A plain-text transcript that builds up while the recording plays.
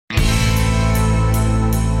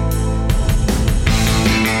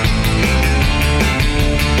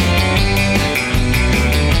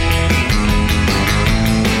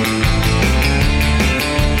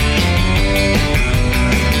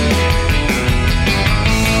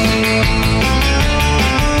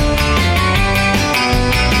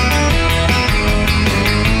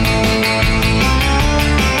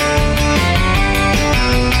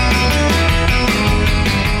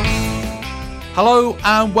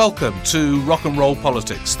and welcome to Rock and Roll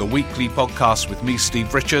Politics, the weekly podcast with me,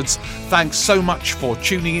 Steve Richards. Thanks so much for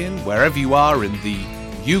tuning in wherever you are in the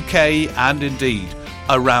UK and indeed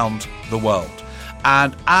around the world.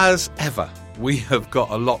 And as ever, we have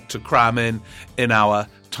got a lot to cram in our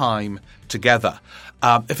time together.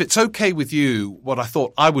 If it's okay with you, what I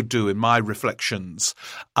thought I would do in my reflections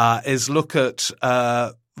is look at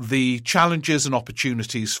the challenges and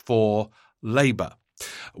opportunities for Labour.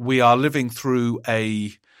 We are living through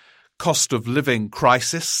a cost of living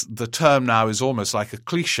crisis. The term now is almost like a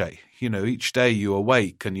cliche. You know, each day you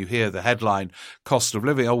awake and you hear the headline, cost of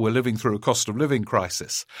living. Oh, we're living through a cost of living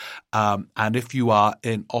crisis. And if you are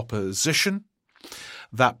in opposition,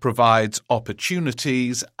 that provides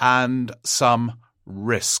opportunities and some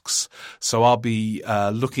risks. So I'll be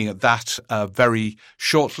looking at that very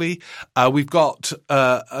shortly. We've got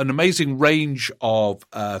an amazing range of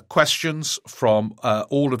questions from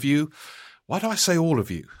all of you. Why do I say all of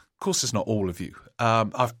you? Of course, it's not all of you.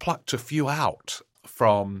 I've plucked a few out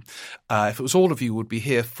from, if it was all of you, would be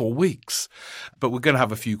here for weeks. But we're going to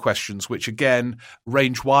have a few questions which, again,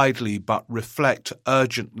 range widely but reflect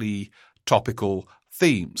urgently topical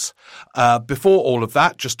themes. Before all of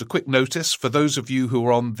that, just a quick notice for those of you who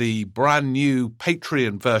are on the brand new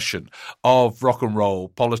Patreon version of Rock and Roll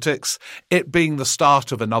Politics, it being the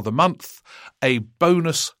start of another month, a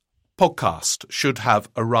bonus podcast should have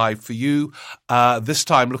arrived for you, this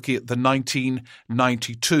time looking at the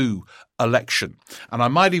 1992 election. And I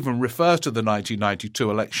might even refer to the 1992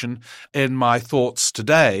 election in my thoughts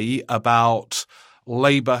today about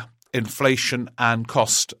Labour, inflation and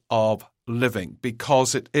cost of living,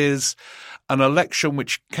 because it is an election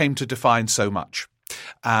which came to define so much.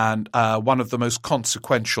 And one of the most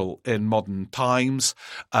consequential in modern times,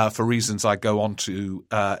 for reasons I go on to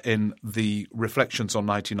in the reflections on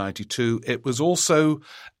 1992. It was also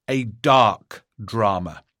a dark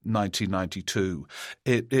drama, 1992.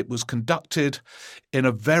 It was conducted in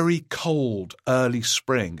a very cold early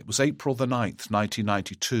spring. It was April the 9th,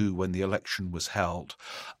 1992, when the election was held.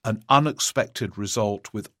 An unexpected result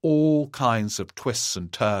with all kinds of twists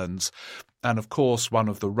and turns. And of course, one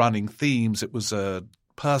of the running themes, it was a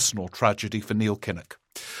personal tragedy for Neil Kinnock,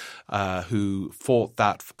 who fought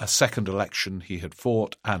that a second election he had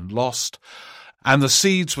fought and lost. And the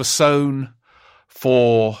seeds were sown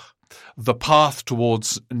for the path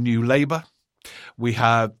towards New Labour. We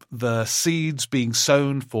have the seeds being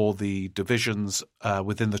sown for the divisions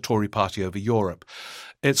within the Tory party over Europe.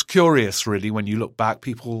 It's curious, really, when you look back,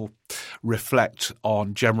 people reflect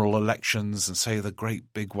on general elections and say the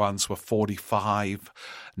great big ones were 45,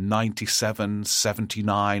 97,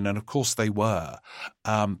 79, and of course they were.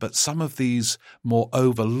 But some of these more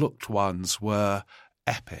overlooked ones were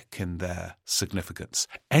epic in their significance.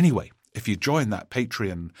 Anyway, if you join that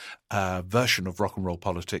Patreon version of Rock and Roll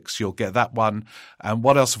Politics, you'll get that one. And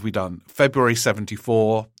what else have we done? February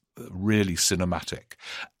 74, really cinematic.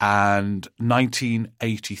 And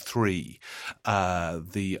 1983,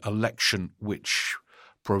 the election which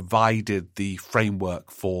provided the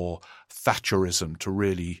framework for Thatcherism to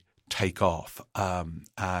really take off,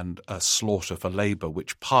 and a slaughter for Labour,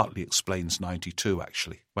 which partly explains 92,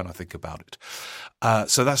 actually, when I think about it.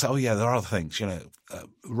 So that's, oh yeah, there are other things,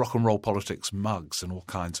 Rock and Roll Politics mugs and all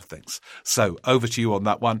kinds of things. So over to you on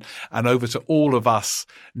that one, and over to all of us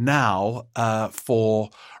now for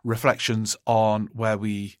reflections on where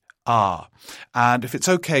we are. And if it's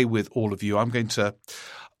okay with all of you, I'm going to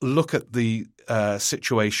look at the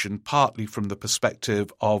situation partly from the perspective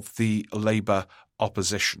of the Labour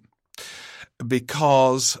opposition.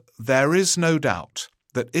 Because there is no doubt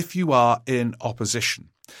that if you are in opposition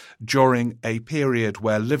during a period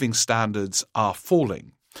where living standards are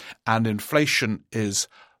falling and inflation is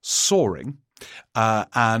soaring,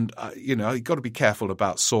 you've got to be careful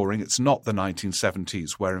about soaring. It's not the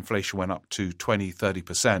 1970s where inflation went up to 20,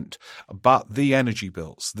 30%, but the energy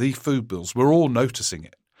bills, the food bills, we're all noticing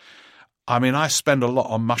it. I mean, I spend a lot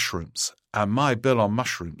on mushrooms, and my bill on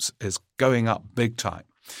mushrooms is going up big time.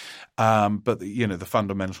 But the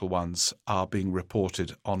fundamental ones are being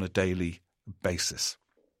reported on a daily basis.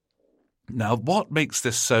 Now, what makes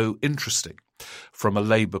this so interesting from a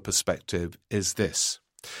Labour perspective is this.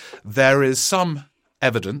 There is some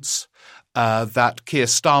evidence that Keir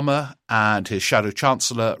Starmer and his Shadow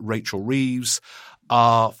Chancellor, Rachel Reeves,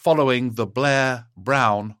 are following the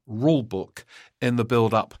Blair-Brown rulebook in the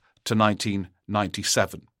build-up to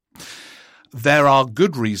 1997. There are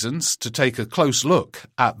good reasons to take a close look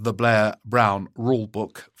at the Blair-Brown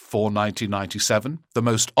rulebook for 1997. The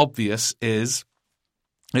most obvious is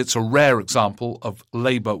it's a rare example of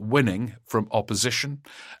Labour winning from opposition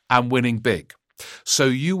and winning big. So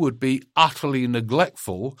you would be utterly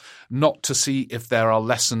neglectful not to see if there are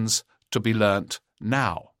lessons to be learnt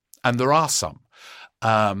now. And there are some.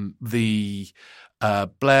 The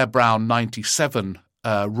Blair-Brown 97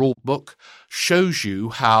 rule book shows you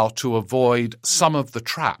how to avoid some of the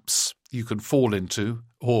traps you can fall into,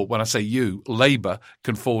 or when I say you, Labour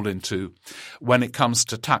can fall into when it comes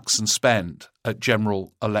to tax and spend at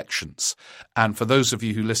general elections. And for those of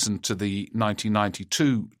you who listened to the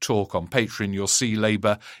 1992 talk on Patreon, you'll see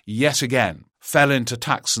Labour yet again fell into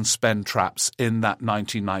tax and spend traps in that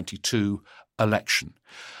 1992 election.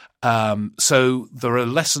 So there are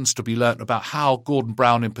lessons to be learnt about how Gordon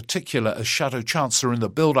Brown in particular, as Shadow Chancellor in the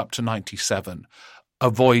build-up to 97,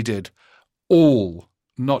 avoided all,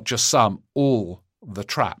 not just some, all the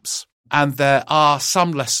traps. And there are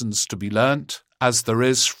some lessons to be learnt, as there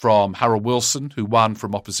is from Harold Wilson, who won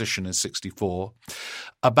from opposition in 64,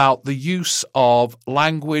 about the use of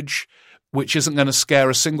language which isn't going to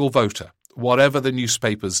scare a single voter. Whatever the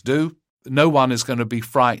newspapers do, no one is going to be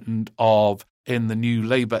frightened of, in the new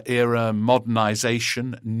Labour era,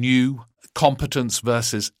 modernisation, new competence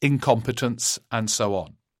versus incompetence, and so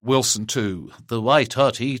on. Wilson too, the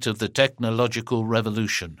white-hot heat of the technological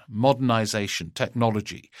revolution, modernisation,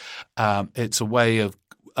 technology. It's a way of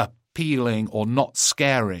appealing or not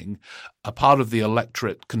scaring a part of the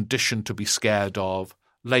electorate conditioned to be scared of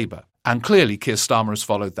Labour. And clearly Keir Starmer has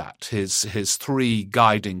followed that. His three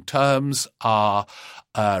guiding terms are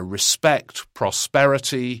respect,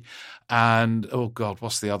 prosperity, and, oh God,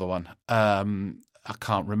 what's the other one? I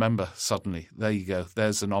can't remember suddenly. There you go.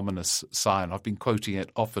 There's an ominous sign. I've been quoting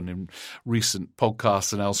it often in recent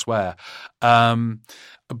podcasts and elsewhere.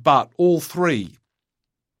 But all three,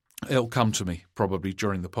 it'll come to me probably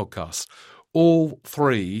during the podcast, all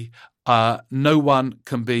three no one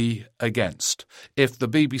can be against. If the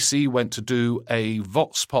BBC went to do a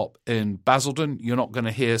vox pop in Basildon, you're not going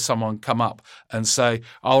to hear someone come up and say,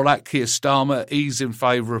 oh, that Keir Starmer, he's in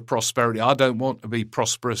favour of prosperity. I don't want to be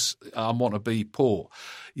prosperous. I want to be poor.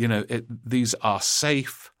 You know, these are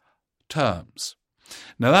safe terms.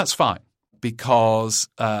 Now, that's fine, because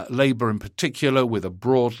Labour in particular, with a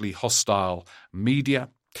broadly hostile media,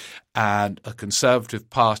 and a Conservative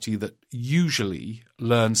Party that usually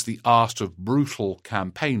learns the art of brutal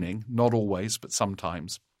campaigning, not always, but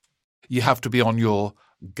sometimes, you have to be on your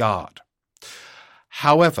guard.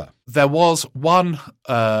 However, there was one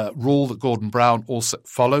rule that Gordon Brown also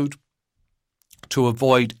followed to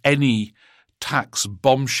avoid any tax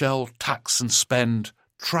bombshell, tax and spend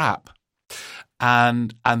trap,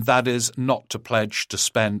 and that is not to pledge to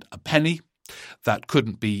spend a penny that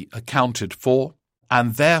couldn't be accounted for.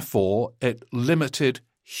 And therefore, it limited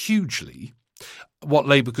hugely what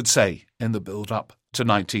Labour could say in the build-up to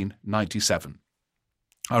 1997.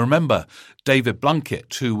 I remember David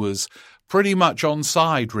Blunkett, who was pretty much on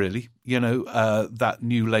side, really, that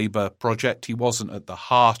new Labour project. He wasn't at the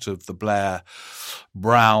heart of the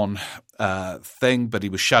Blair-Brown thing, but he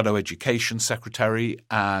was Shadow Education Secretary.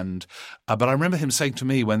 But I remember him saying to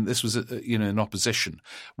me when this was, in opposition,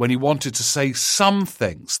 when he wanted to say some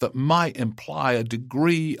things that might imply a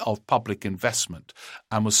degree of public investment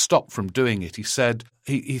and was stopped from doing it, he said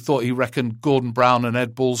he reckoned Gordon Brown and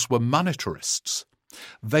Ed Balls were monetarists.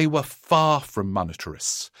 They were far from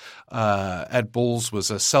monetarists. Ed Balls was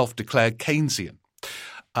a self-declared Keynesian,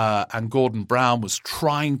 and Gordon Brown was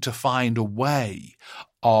trying to find a way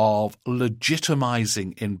of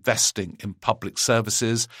legitimizing investing in public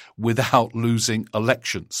services without losing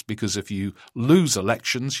elections, because if you lose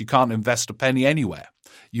elections, you can't invest a penny anywhere.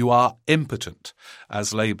 You are impotent,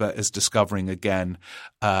 as Labour is discovering again,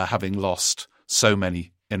 having lost so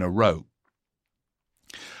many in a row.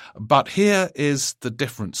 But here is the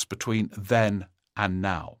difference between then and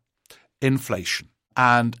now. Inflation,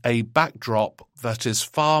 and a backdrop that is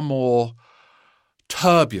far more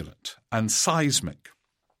turbulent and seismic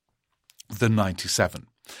than 97.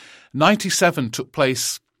 97 took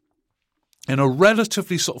place in a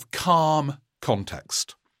relatively sort of calm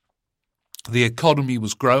context. The economy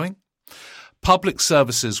was growing, public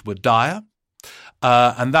services were dire,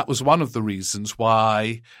 and that was one of the reasons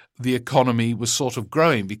why the economy was sort of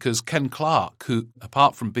growing, because Ken Clarke, who,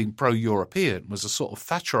 apart from being pro-European, was a sort of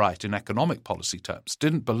Thatcherite in economic policy terms,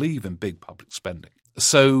 didn't believe in big public spending.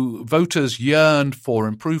 So voters yearned for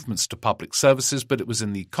improvements to public services, but it was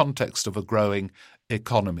in the context of a growing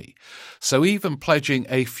economy. So even pledging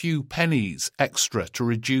a few pennies extra to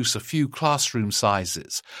reduce a few classroom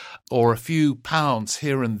sizes, or a few pounds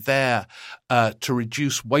here and there to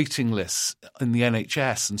reduce waiting lists in the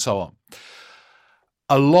NHS and so on,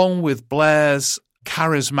 along with Blair's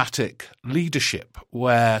charismatic leadership,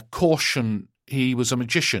 where caution he was a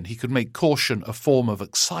magician. He could make caution a form of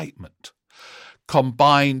excitement,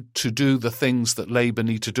 combined to do the things that Labour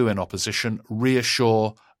need to do in opposition,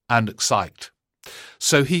 reassure and excite.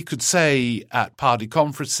 So he could say at party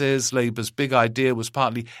conferences, Labour's big idea was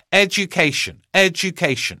partly education,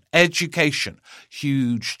 education, education.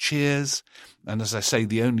 Huge cheers. And as I say,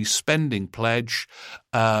 the only spending pledge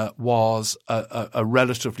was a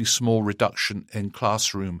relatively small reduction in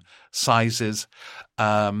classroom sizes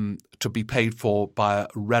to be paid for by a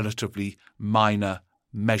relatively minor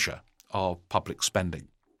measure of public spending.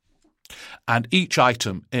 And each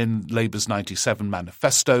item in Labour's 97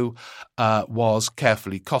 manifesto was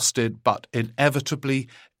carefully costed, but inevitably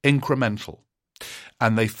incremental.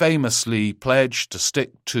 And they famously pledged to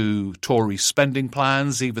stick to Tory spending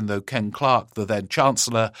plans, even though Ken Clarke, the then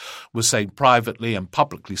Chancellor, was saying privately and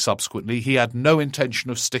publicly subsequently he had no intention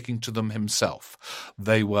of sticking to them himself.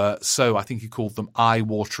 They were so, I think he called them,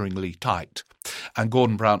 eye-wateringly tight. And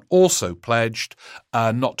Gordon Brown also pledged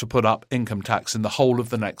not to put up income tax in the whole of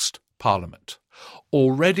the next Parliament,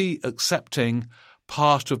 already accepting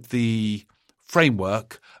part of the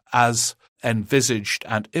framework as envisaged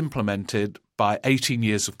and implemented by 18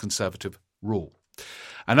 years of Conservative rule.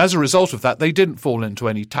 And as a result of that, they didn't fall into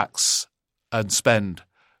any tax and spend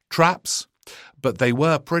traps, but they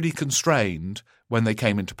were pretty constrained when they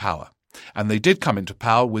came into power. And they did come into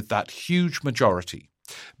power with that huge majority,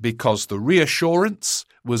 because the reassurance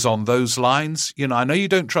was on those lines. You know, I know you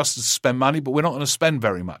don't trust us to spend money, but we're not going to spend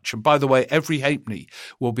very much. And by the way, every halfpenny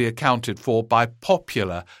will be accounted for by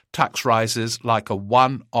popular tax rises, like a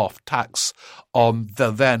one-off tax on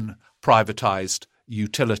the then privatised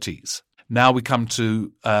utilities. Now we come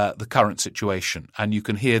to the current situation, and you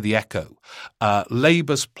can hear the echo.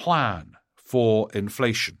 Labour's plan for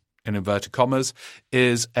inflation, in inverted commas,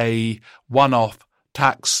 is a one-off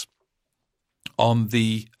tax on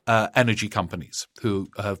the energy companies who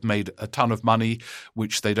have made a ton of money,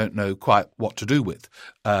 which they don't know quite what to do with.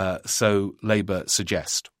 So Labour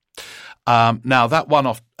suggest. Now, that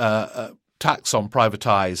one-off tax on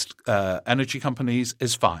privatised energy companies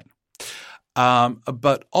is fine.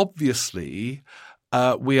 But obviously,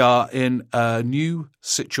 we are in a new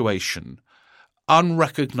situation,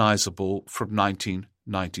 unrecognisable from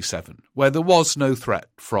 1997, where there was no threat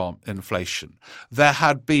from inflation. There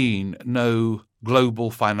had been no global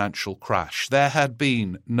financial crash. There had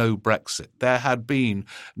been no Brexit. There had been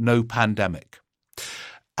no pandemic.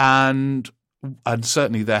 And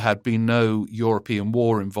certainly there had been no European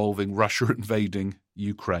war involving Russia invading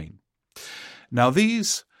Ukraine. Now,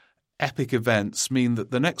 these epic events mean that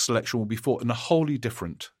the next election will be fought in a wholly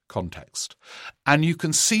different context. And you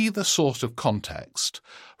can see the sort of context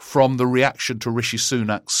from the reaction to Rishi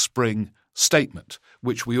Sunak's spring statement,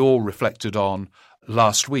 which we all reflected on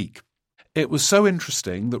last week. It was so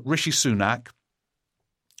interesting that Rishi Sunak,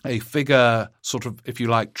 a figure sort of, if you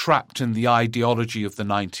like, trapped in the ideology of the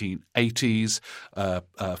 1980s,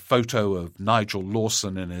 a photo of Nigel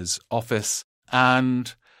Lawson in his office,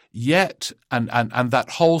 and yet, and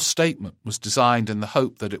that whole statement was designed in the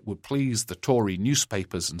hope that it would please the Tory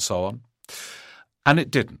newspapers and so on, and it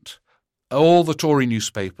didn't. All the Tory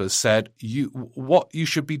newspapers said, what you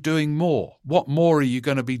should be doing more. What more are you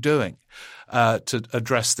going to be doing to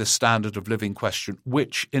address this standard of living question,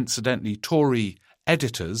 which, incidentally, Tory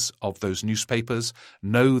editors of those newspapers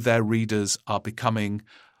know their readers are becoming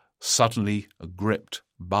suddenly gripped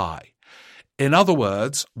by. In other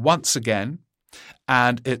words, once again,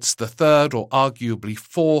 and it's the third or arguably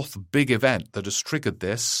fourth big event that has triggered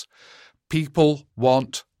this, people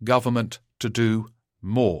want government to do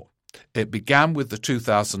more. It began with the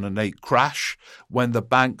 2008 crash, when the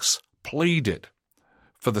banks pleaded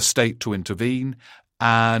for the state to intervene,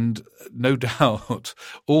 and no doubt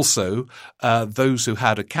also those who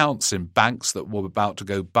had accounts in banks that were about to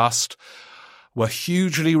go bust were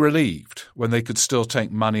hugely relieved when they could still take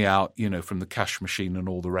money out, from the cash machine and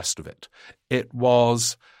all the rest of it. It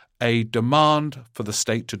was a demand for the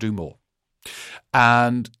state to do more.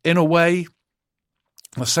 And in a way,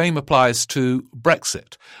 the same applies to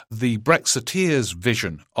Brexit. The Brexiteers'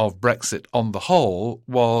 vision of Brexit on the whole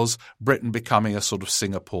was Britain becoming a sort of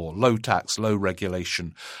Singapore, low tax, low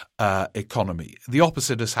regulation economy. The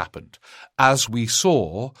opposite has happened, as we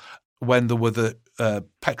saw when there were the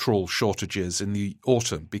petrol shortages in the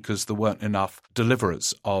autumn because there weren't enough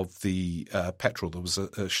deliverers of the petrol. There was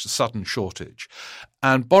a sudden shortage.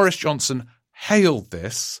 And Boris Johnson hailed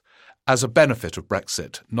this as a benefit of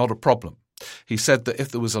Brexit, not a problem. He said that if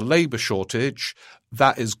there was a labour shortage,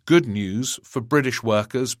 that is good news for British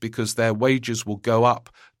workers because their wages will go up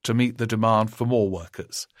to meet the demand for more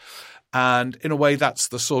workers. And in a way, that's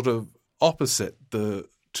the sort of opposite the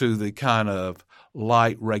to the kind of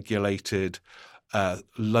light regulated,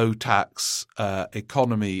 low tax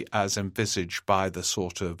economy as envisaged by the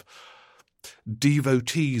sort of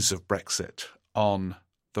devotees of Brexit on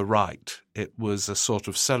the right. It was a sort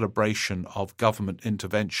of celebration of government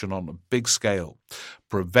intervention on a big scale,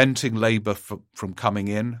 preventing labour from coming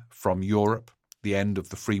in from Europe, the end of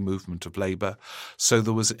the free movement of labour. So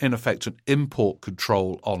there was, in effect, an import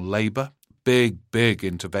control on labour, big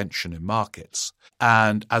intervention in markets.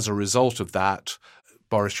 And as a result of that,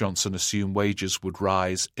 Boris Johnson assumed wages would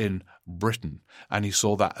rise in Britain, and he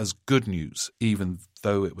saw that as good news, even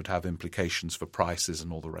though it would have implications for prices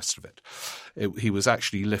and all the rest of it. He was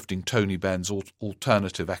actually lifting Tony Benn's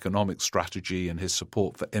alternative economic strategy and his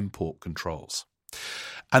support for import controls.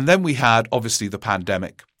 And then we had, obviously, the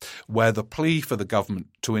pandemic, where the plea for the government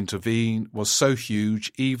to intervene was so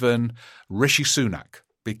huge, even Rishi Sunak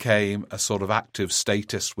became a sort of active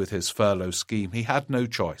statist with his furlough scheme. He had no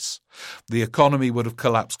choice. The economy would have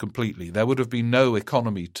collapsed completely. There would have been no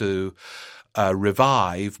economy to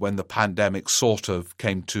revive when the pandemic sort of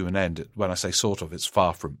came to an end. When I say sort of, it's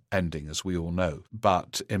far from ending, as we all know.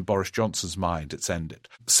 But in Boris Johnson's mind, it's ended.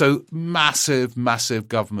 So massive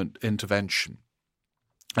government intervention.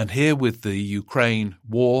 And here with the Ukraine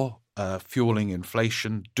war fueling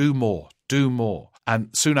inflation, do more.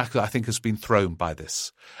 And Sunak, I think, has been thrown by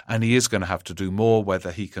this. And he is going to have to do more.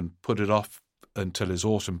 Whether he can put it off until his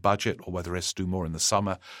autumn budget or whether he has to do more in the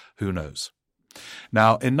summer, who knows?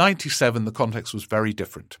 Now, in 97, the context was very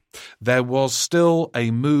different. There was still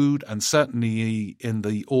a mood, and certainly in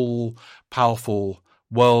the all-powerful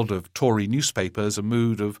world of Tory newspapers, a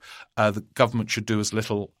mood of the government should do as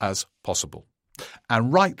little as possible.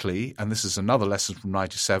 And rightly, and this is another lesson from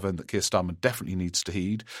 97 that Keir Starmer definitely needs to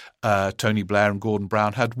heed, Tony Blair and Gordon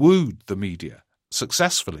Brown had wooed the media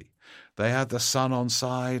successfully. They had the Sun on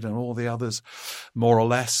side and all the others, more or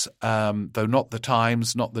less, though not the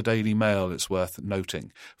Times, not the Daily Mail, it's worth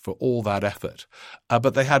noting, for all that effort.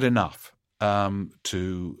 But they had enough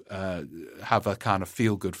to have a kind of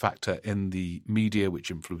feel-good factor in the media, which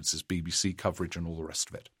influences BBC coverage and all the rest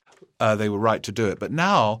of it. They were right to do it. But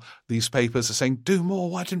now these papers are saying, do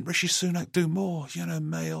more. Why didn't Rishi Sunak do more?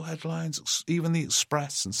 Mail headlines, even the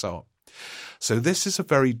Express and so on. So this is a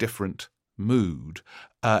very different mood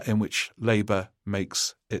in which Labour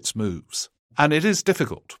makes its moves. And it is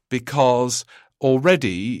difficult because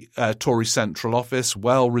already Tory Central Office,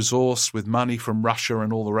 well-resourced with money from Russia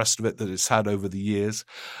and all the rest of it that it's had over the years,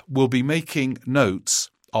 will be making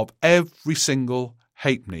notes of every single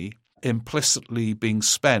halfpenny implicitly being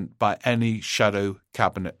spent by any shadow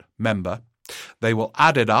cabinet member. They will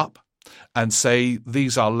add it up and say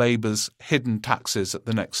these are Labour's hidden taxes at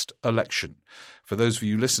the next election. For those of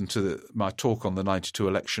you who listened to my talk on the 92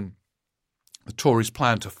 election, the Tories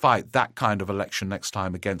plan to fight that kind of election next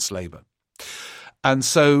time against Labour. And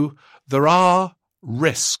so there are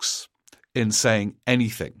risks in saying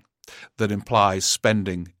anything that implies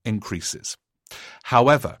spending increases.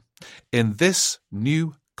 However, in this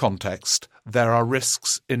new context, there are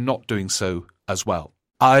risks in not doing so as well.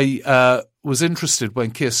 I was interested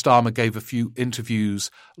when Keir Starmer gave a few interviews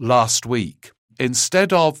last week.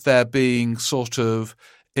 Instead of there being sort of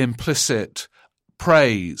implicit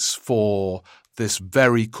praise for this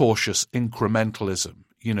very cautious incrementalism,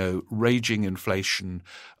 raging inflation,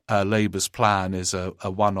 Labour's plan is a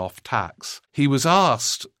one-off tax. He was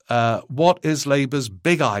asked, what is Labour's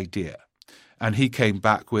big idea? And he came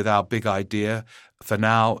back with our big idea for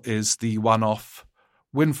now is the one-off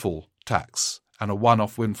windfall tax, and a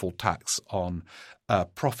one-off windfall tax on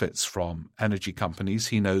profits from energy companies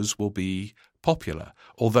he knows will be popular.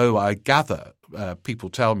 Although I gather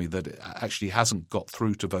people tell me that it actually hasn't got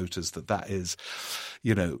through to voters that is,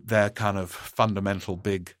 their kind of fundamental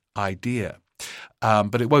big idea.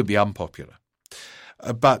 But it won't be unpopular.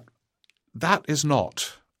 But that is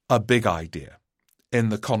not a big idea in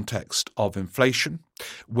the context of inflation,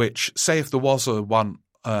 which, say if there was a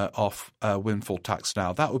one-off windfall tax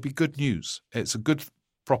now, that would be good news. It's a good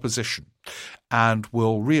proposition and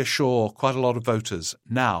will reassure quite a lot of voters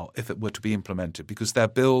now if it were to be implemented, because their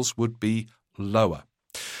bills would be lower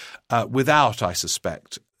without, I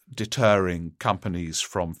suspect, deterring companies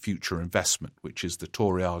from future investment, which is the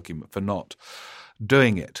Tory argument for not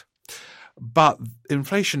doing it. But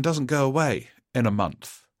inflation doesn't go away in a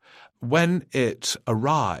month. When it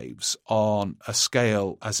arrives on a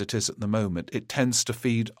scale as it is at the moment, it tends to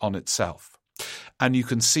feed on itself. And you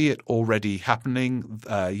can see it already happening,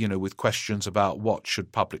 with questions about what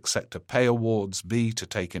should public sector pay awards be to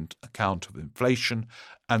take into account of inflation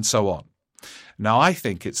and so on. Now, I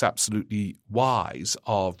think it's absolutely wise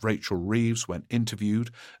of Rachel Reeves, when interviewed,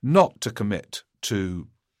 not to commit to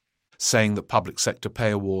saying that public sector pay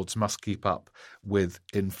awards must keep up with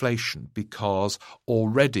inflation, because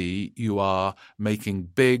already you are making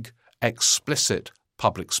big, explicit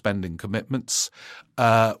public spending commitments,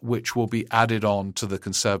 which will be added on to the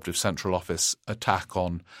Conservative Central Office attack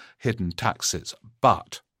on hidden taxes.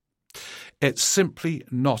 But it's simply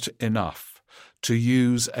not enough to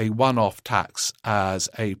use a one-off tax as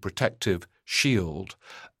a protective shield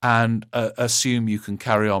and assume you can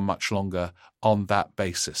carry on much longer on that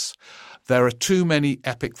basis. There are too many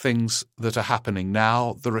epic things that are happening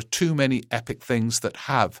now. There are too many epic things that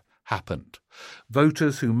have happened.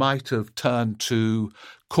 Voters who might have turned to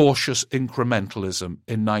cautious incrementalism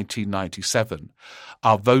in 1997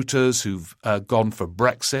 are voters who've gone for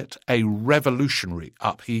Brexit, a revolutionary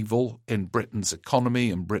upheaval in Britain's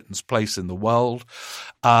economy and Britain's place in the world,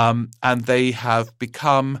 and they have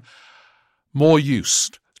become more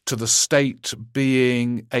used to the state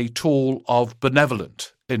being a tool of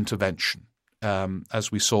benevolent intervention,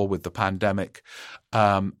 as we saw with the pandemic,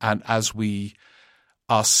 and as we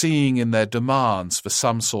are seeing in their demands for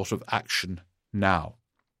some sort of action now.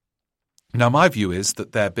 Now, my view is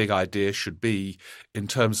that their big idea should be, in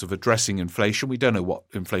terms of addressing inflation, we don't know what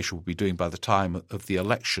inflation will be doing by the time of the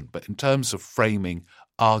election, but in terms of framing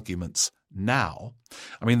arguments now,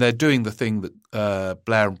 I mean, they're doing the thing that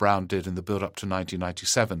Blair and Brown did in the build-up to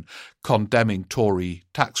 1997, condemning Tory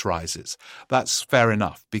tax rises. That's fair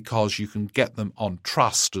enough, because you can get them on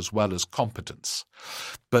trust as well as competence.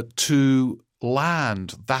 But to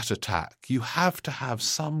land that attack, you have to have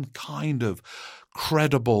some kind of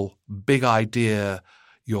credible big idea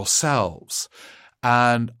yourselves.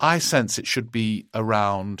 And I sense it should be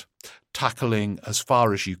around tackling as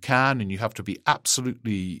far as you can, and you have to be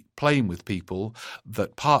absolutely plain with people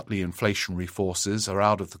that partly inflationary forces are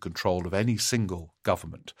out of the control of any single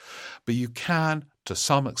government. But you can, to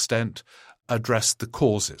some extent, address the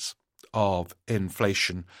causes of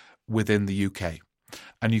inflation within the UK.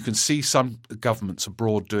 And you can see some governments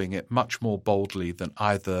abroad doing it much more boldly than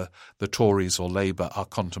either the Tories or Labour are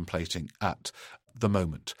contemplating at the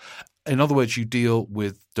moment. In other words, you deal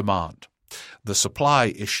with demand. The supply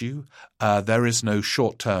issue, there is no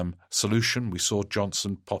short-term solution. We saw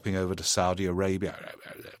Johnson popping over to Saudi Arabia,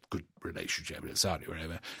 good relationship with Saudi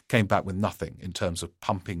Arabia, came back with nothing in terms of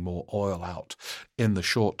pumping more oil out in the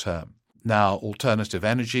short term. Now, alternative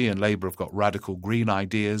energy, and Labour have got radical green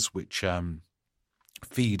ideas which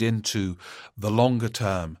feed into the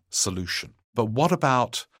longer-term solution. But what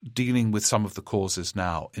about dealing with some of the causes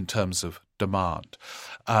now in terms of demand?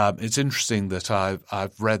 It's interesting that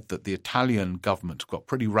I've read that the Italian government have got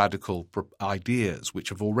pretty radical ideas which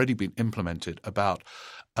have already been implemented about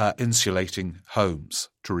insulating homes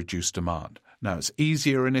to reduce demand. Now, it's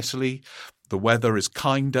easier in Italy. The weather is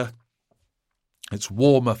kinder. It's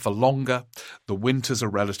warmer for longer. The winters are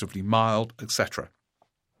relatively mild, etc.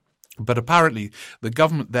 But apparently the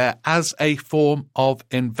government there, as a form of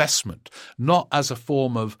investment, not as a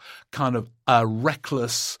form of kind of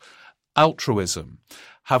reckless altruism,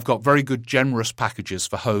 have got very good generous packages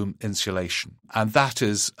for home insulation. And that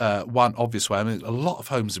is one obvious way. I mean, a lot of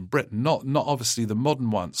homes in Britain, not obviously the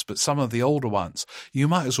modern ones, but some of the older ones, you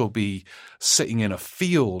might as well be sitting in a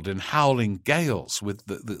field in howling gales with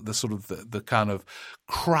the sort of the kind of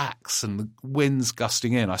cracks and the winds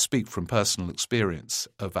gusting in. I speak from personal experience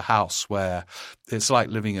of a house where it's like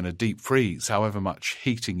living in a deep freeze, however much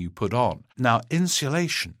heating you put on. Now,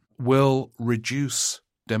 insulation will reduce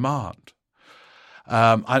demand.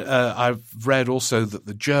 I've read also that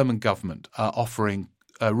the German government are offering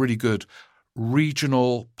really good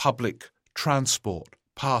regional public transport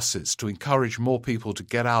passes to encourage more people to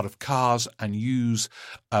get out of cars and use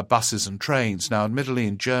buses and trains. Now, admittedly,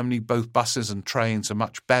 in Germany, both buses and trains are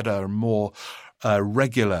much better and more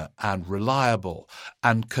regular and reliable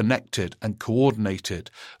and connected and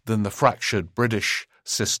coordinated than the fractured British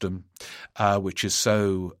system, which is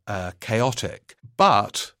so chaotic.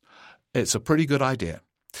 But it's a pretty good idea.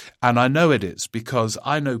 And I know it is because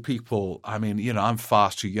I know people, I mean, you know, I'm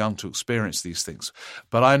far too young to experience these things,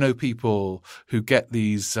 but I know people who get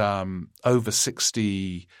these over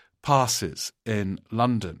 60 passes in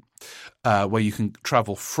London where you can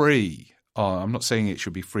travel free. I'm not saying it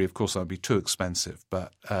should be free. Of course, that would be too expensive,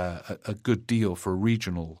 but a good deal for a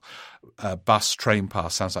regional bus train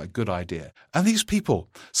pass sounds like a good idea. And these people,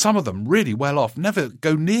 some of them really well off, never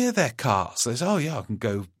go near their cars. They say, oh, yeah, I can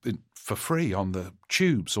go for free on the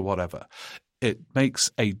tubes or whatever. It makes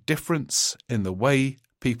a difference in the way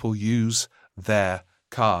people use their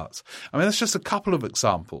cars. I mean, that's just a couple of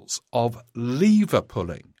examples of lever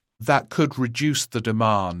pulling that could reduce the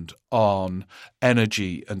demand on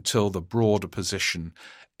energy until the broader position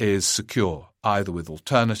is secure, either with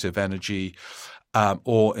alternative energy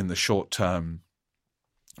or in the short term,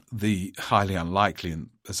 the highly unlikely, and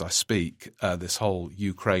as I speak, this whole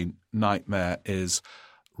Ukraine nightmare is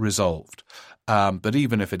resolved. But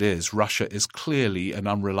even if it is, Russia is clearly an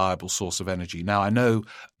unreliable source of energy. Now, I know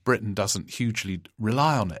Britain doesn't hugely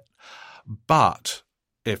rely on it, but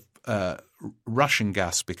if Russian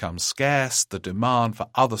gas becomes scarce, the demand for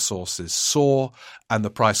other sources soar, and the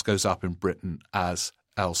price goes up in Britain as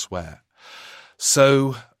elsewhere.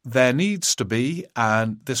 So there needs to be,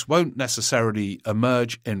 and this won't necessarily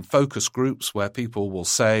emerge in focus groups where people will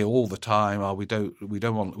say all the time, "Oh, we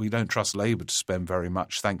don't trust Labour to spend very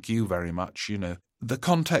much. Thank you very much." The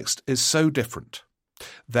context is so different.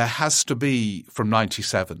 There has to be, from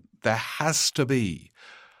 97, there has to be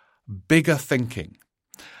bigger thinking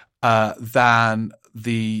than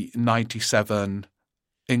the 97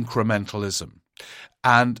 incrementalism,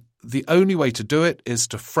 and the only way to do it is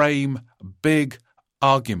to frame big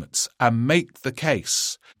arguments and make the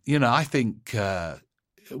case. I think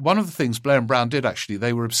one of the things Blair and Brown did, actually,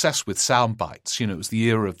 they were obsessed with sound bites. It was the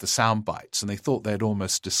era of the sound bites, and they thought they'd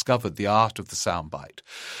almost discovered the art of the sound bite.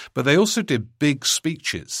 But they also did big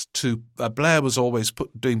speeches. Blair was always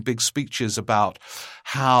doing big speeches about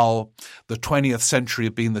how the 20th century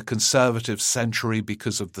had been the conservative century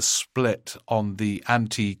because of the split on the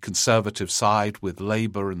anti-conservative side with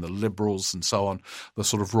Labour and the Liberals and so on, the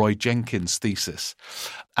sort of Roy Jenkins thesis,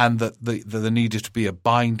 and that there needed to be a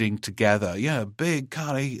binding together, big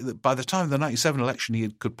kind of. By the time of the 97 election, he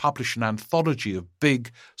could publish an anthology of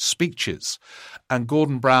big speeches, and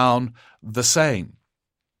Gordon Brown the same.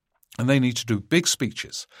 And they need to do big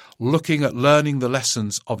speeches, looking at learning the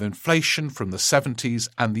lessons of inflation from the 70s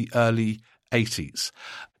and the early 80s.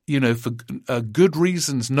 For good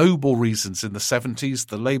reasons, noble reasons in the 70s,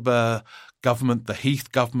 the Labour government, the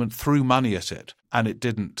Heath government, threw money at it, and it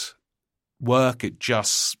didn't work. It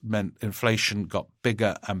just meant inflation got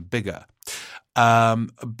bigger and bigger.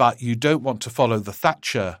 But you don't want to follow the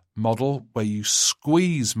Thatcher model where you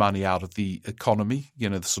squeeze money out of the economy,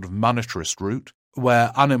 the sort of monetarist route,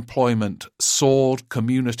 where unemployment soared,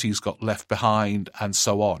 communities got left behind, and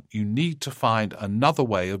so on. You need to find another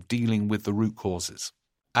way of dealing with the root causes.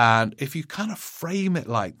 And if you kind of frame it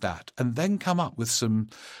like that and then come up with some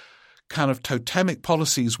kind of totemic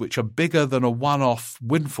policies which are bigger than a one-off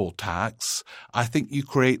windfall tax, I think you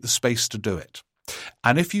create the space to do it.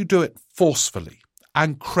 And if you do it forcefully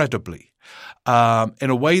and credibly, in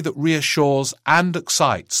a way that reassures and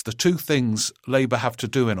excites, the two things Labour have to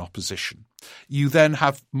do in opposition, you then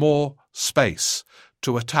have more space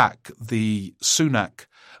to attack the Sunak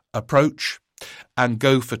approach and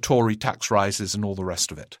go for Tory tax rises and all the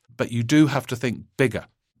rest of it. But you do have to think bigger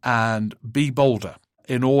and be bolder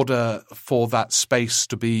in order for that space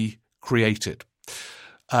to be created.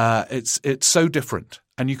 It's so different.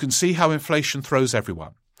 And you can see how inflation throws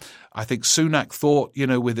everyone. I think Sunak thought,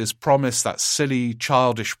 with his promise, that silly,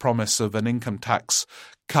 childish promise of an income tax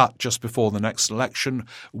cut just before the next election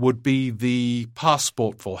would be the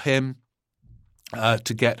passport for him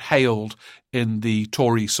to get hailed in the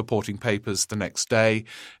Tory supporting papers the next day.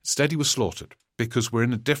 Instead, he was slaughtered because we're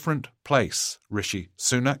in a different place, Rishi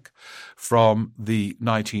Sunak, from the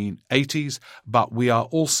 1980s, but we are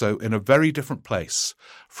also in a very different place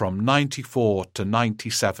from 94 to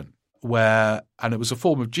 97, where, and it was a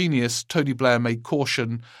form of genius, Tony Blair made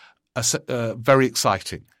caution very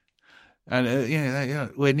exciting. And,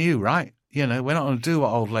 we're new, right? We're not going to do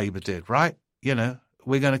what old Labour did, right?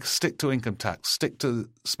 We're going to stick to income tax, stick to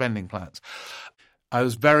spending plans. I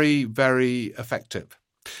was very, very effective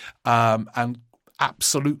and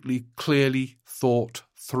absolutely clearly thought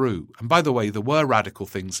through. And by the way, there were radical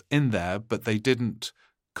things in there, but they didn't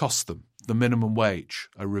cost them. The minimum wage,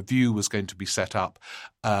 a review was going to be set up,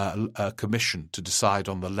 a commission to decide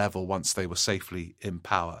on the level once they were safely in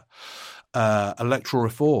power. Electoral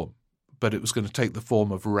reform, but it was going to take the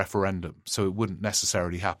form of a referendum, so it wouldn't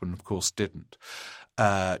necessarily happen, of course didn't.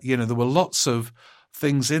 There were lots of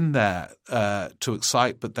things in there to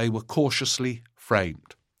excite, but they were cautiously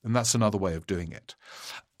framed. And that's another way of doing it.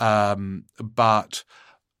 But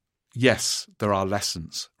yes, there are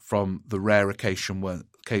lessons from the rare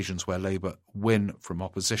occasions where Labour win from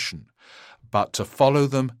opposition. But to follow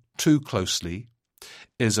them too closely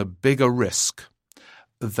is a bigger risk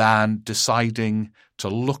than deciding to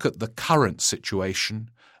look at the current situation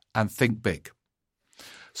and think big.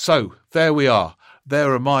 So there we are.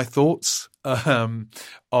 There are my thoughts on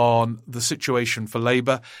the situation for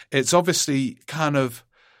Labour. It's obviously kind of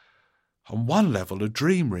on one level, a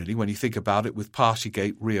dream, really, when you think about it, with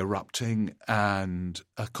Partygate re-erupting and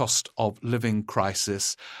a cost of living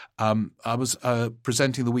crisis. I was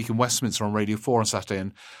presenting The Week in Westminster on Radio 4 on Saturday,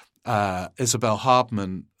 and Isabel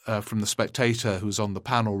Hardman from The Spectator, who was on the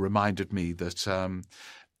panel, reminded me that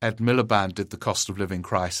Ed Miliband did the cost of living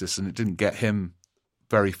crisis, and it didn't get him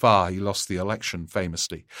very far. He lost the election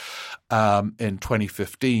famously in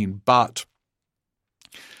 2015, but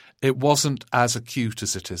it wasn't as acute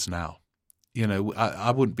as it is now. You know,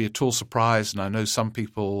 I wouldn't be at all surprised, and I know some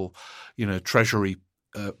people, you know, Treasury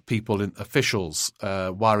people and officials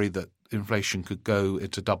worry that inflation could go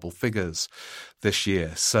into double figures this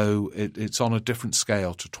year. So it's on a different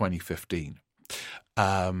scale to 2015.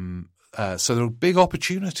 So there are big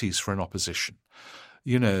opportunities for an opposition.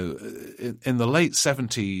 You know, in the late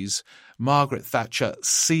 70s, Margaret Thatcher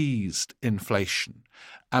seized inflation.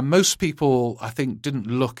 And most people, I think, didn't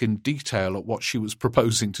look in detail at what she was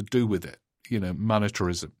proposing to do with it. You know,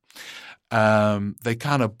 monetarism. They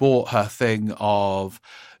kind of bought her thing of,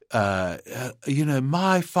 you know,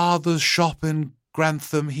 my father's shop in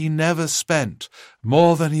Grantham, he never spent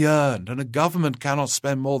more than he earned, and a government cannot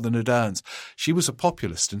spend more than it earns. She was a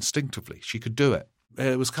populist instinctively. She could do it.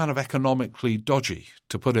 It was kind of economically dodgy,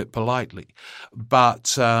 to put it politely,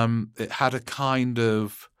 but it had a kind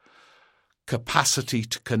of capacity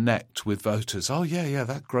to connect with voters. Oh, yeah,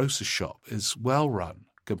 that grocer's shop is well run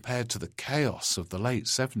compared to the chaos of the late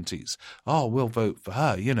 70s. Oh, we'll vote for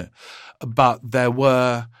her, you know. But there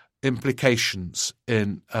were implications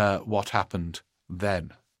in what happened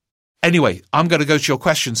then. Anyway, I'm going to go to your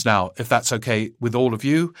questions now, if that's okay with all of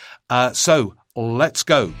you. So let's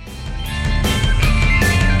go.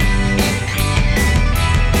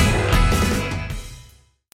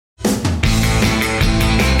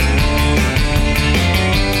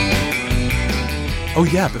 Oh,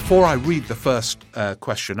 yeah, before I read the first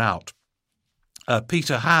question out,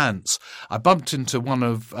 Peter Hans, I bumped into one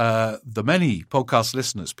of the many podcast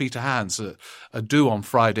listeners, Peter Hans, a do on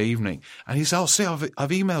Friday evening, and he said, "Oh, see, I've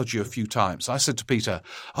emailed you a few times." I said to Peter,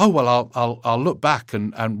 "Oh, well, I'll look back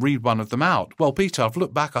and read one of them out." "Well, Peter, I've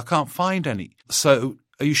looked back, I can't find any. So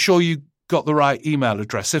are you sure you got the right email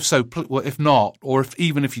address? If so, well, if not, or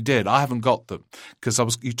even if you did, I haven't got them, because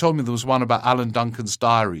you told me there was one about Alan Duncan's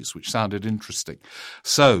diaries, which sounded interesting.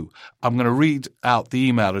 So I'm going to read out the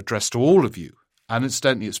email address to all of you. And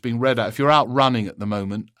incidentally, it's being read out. If you're out running at the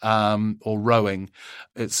moment or rowing,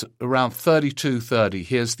 it's around 32:30.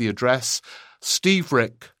 Here's the address: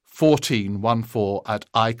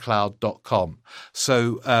 steverick1414@icloud.com.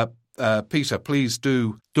 So Peter, please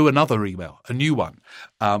do another email, a new one,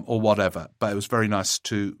 or whatever. But it was very nice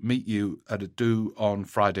to meet you at a do on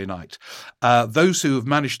Friday night. Those who have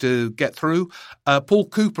managed to get through, Paul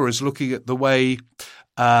Cooper is looking at the way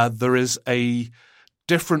there is a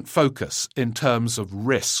different focus in terms of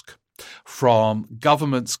risk from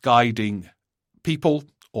governments guiding people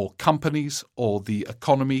or companies or the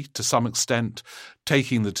economy to some extent,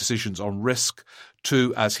 taking the decisions on risk,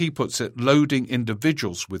 to, as he puts it, loading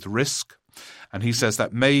individuals with risk. And he says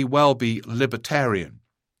that may well be libertarian.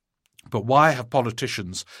 But why have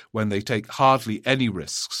politicians, when they take hardly any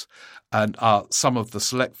risks and are some of the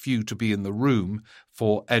select few to be in the room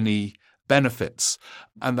for any benefits?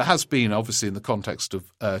 And there has been, obviously, in the context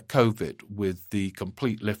of COVID, with the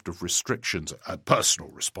complete lift of restrictions, personal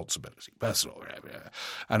responsibility,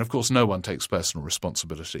 and of course, no one takes personal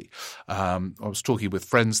responsibility. I was talking with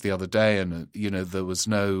friends the other day, and there was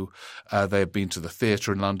no. They had been to the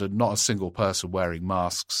theatre in London, not a single person wearing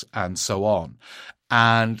masks, and so on.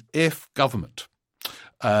 And if government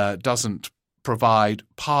doesn't provide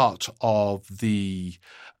part of the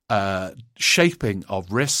shaping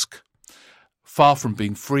of risk, far from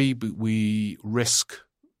being free, but we risk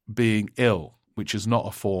being ill, which is not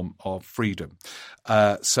a form of freedom.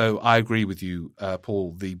 So I agree with you,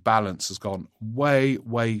 Paul. The balance has gone way,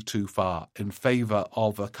 way too far in favour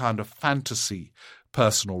of a kind of fantasy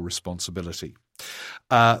personal responsibility.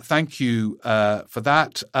 Thank you for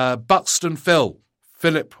that. Buxton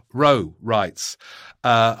Philip Rowe writes,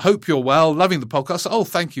 hope you're well, loving the podcast. Oh,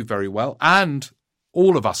 thank you very well. And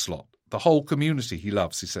all of us lot. The whole community he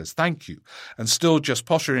loves, he says, thank you. And still just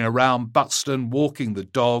pottering around Buxton, walking the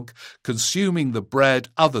dog, consuming the bread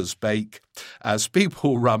others bake, as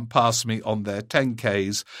people run past me on their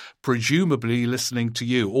 10Ks, presumably listening to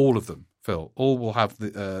you, all of them, Phil. All will have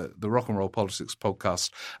the Rock and Roll Politics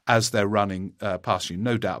podcast as they're running past you,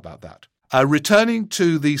 no doubt about that. Returning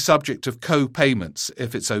to the subject of co-payments,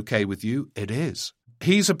 if it's okay with you, it is.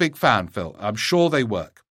 He's a big fan, Phil. I'm sure they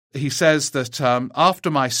work. He says that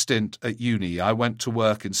after my stint at uni, I went to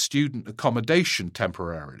work in student accommodation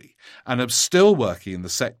temporarily and am still working in the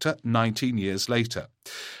sector 19 years later.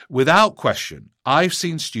 Without question, I've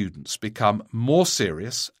seen students become more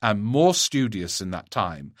serious and more studious in that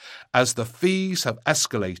time as the fees have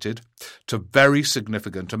escalated to very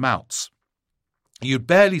significant amounts. You'd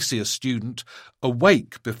barely see a student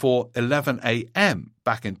awake before 11 a.m.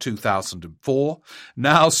 back in 2004.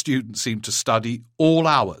 Now students seem to study all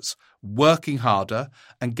hours, working harder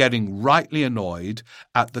and getting rightly annoyed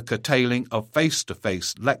at the curtailing of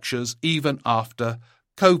face-to-face lectures even after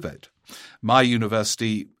COVID. My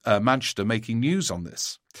university, Manchester, making news on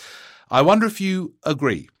this. I wonder if you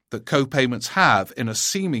agree that co-payments have, in a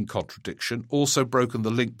seeming contradiction, also broken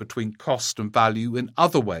the link between cost and value in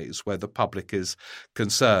other ways where the public is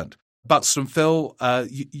concerned. Buxton, Phil,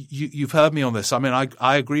 you've heard me on this. I mean,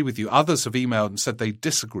 I agree with you. Others have emailed and said they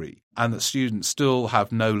disagree and that students still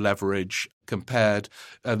have no leverage compared,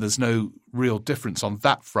 and there's no real difference on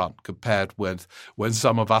that front compared with when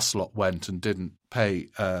some of us lot went and didn't pay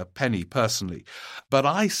a penny personally. But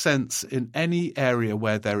I sense in any area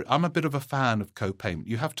where I'm a bit of a fan of co-payment.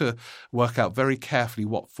 You have to work out very carefully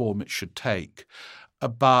what form it should take.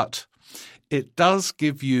 But it does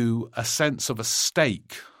give you a sense of a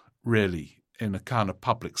stake, really, in a kind of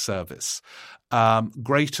public service,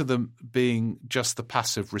 greater than being just the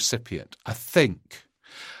passive recipient, I think.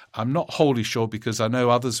 I'm not wholly sure because I know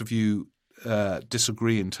others of you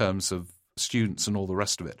disagree in terms of students and all the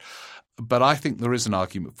rest of it. But I think there is an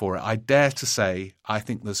argument for it. I dare to say I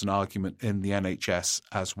think there's an argument in the NHS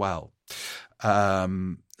as well,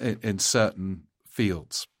 in certain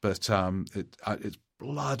fields. But it's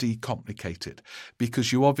bloody complicated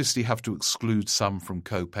because you obviously have to exclude some from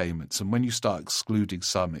co-payments. And when you start excluding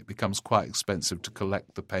some, it becomes quite expensive to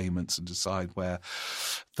collect the payments and decide where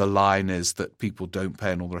the line is that people don't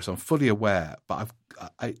pay and all the rest. I'm fully aware, but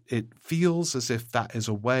it feels as if that is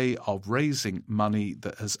a way of raising money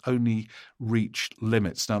that has only reached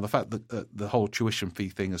limits. Now, the fact that the whole tuition fee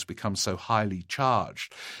thing has become so highly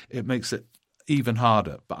charged, it makes it even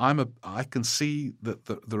harder. But I can see that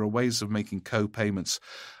there are ways of making co-payments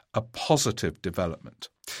a positive development.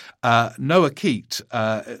 Noah Keat,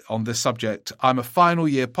 on this subject, I'm a final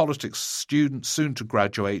year politics student, soon to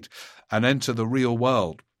graduate and enter the real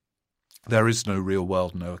world. There is no real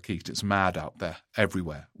world, Noah Keat. It's mad out there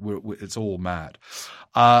everywhere. It's all mad.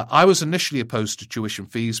 I was initially opposed to tuition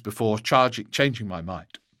fees before changing my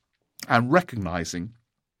mind and recognising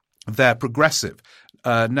their progressive,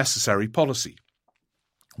 necessary policy.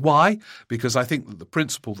 Why? Because I think that the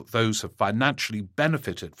principle that those have financially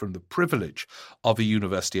benefited from the privilege of a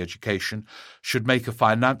university education should make a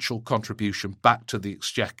financial contribution back to the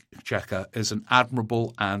exchequer is an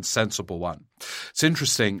admirable and sensible one. It's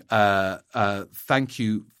interesting. Thank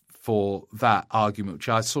you for that argument, which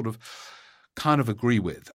I sort of kind of agree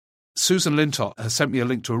with. Susan Lintott has sent me a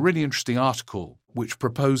link to a really interesting article which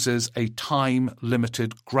proposes a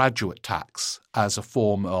time-limited graduate tax as a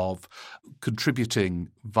form of contributing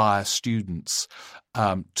via students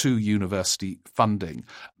to university funding,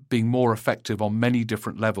 being more effective on many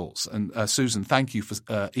different levels. And Susan, thank you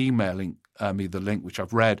for emailing me the link, which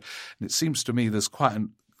I've read. And it seems to me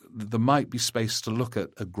there might be space to look at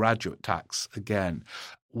a graduate tax again.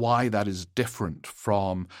 Why that is different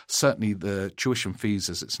from certainly the tuition fees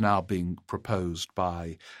as it's now being proposed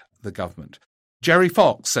by the government. Jerry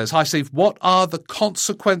Fox says, hi Steve, what are the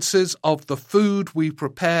consequences of the food we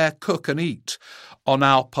prepare, cook and eat on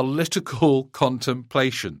our political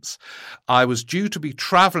contemplations? I was due to be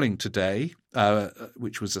travelling today,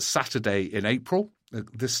 which was a Saturday in April,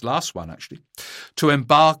 this last one actually, to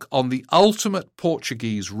embark on the ultimate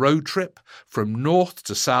Portuguese road trip from north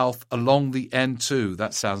to south along the N2.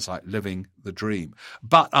 That sounds like living the dream.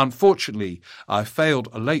 But unfortunately, I failed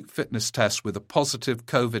a late fitness test with a positive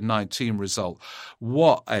COVID-19 result.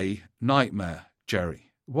 What a nightmare,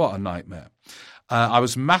 Jerry. What a nightmare. I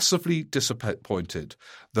was massively disappointed,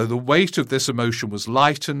 though the weight of this emotion was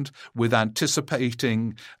lightened with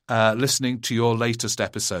anticipating listening to your latest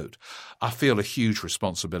episode. I feel a huge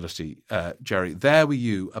responsibility, Jerry. There were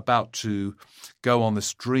you about to go on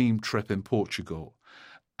this dream trip in Portugal,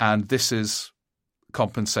 and this is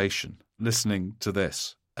compensation, listening to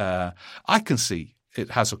this. I can see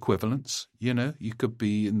it has equivalence. You know, you could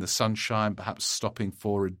be in the sunshine, perhaps stopping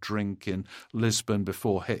for a drink in Lisbon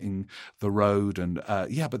before hitting the road. And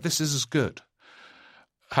but this is as good.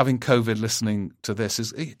 Having COVID, listening to this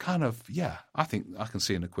is kind of, I think I can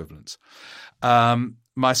see an equivalence.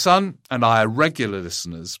 My son and I are regular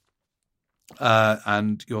listeners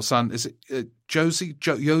and your son, is it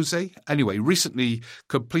Jose? Anyway, recently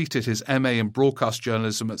completed his MA in broadcast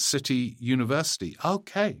journalism at City University.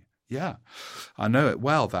 Okay. Yeah, I know it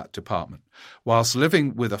well, that department. Whilst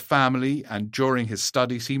living with a family and during his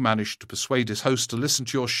studies, he managed to persuade his host to listen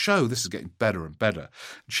to your show. This is getting better and better.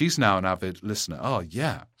 She's now an avid listener. Oh,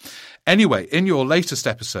 yeah. Anyway, in your latest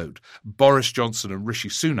episode, Boris Johnson and Rishi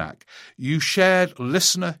Sunak, you shared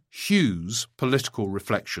listener Hugh's political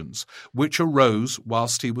reflections, which arose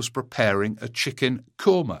whilst he was preparing a chicken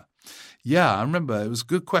korma. Yeah, I remember. It was a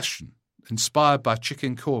good question, inspired by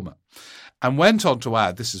chicken korma. And went on to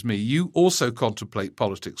add, this is me, you also contemplate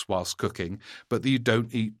politics whilst cooking, but that you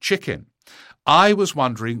don't eat chicken. I was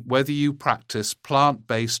wondering whether you practice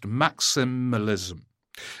plant-based maximalism,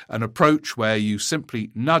 an approach where you simply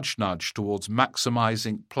nudge towards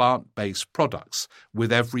maximising plant-based products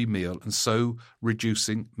with every meal and so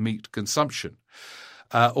reducing meat consumption.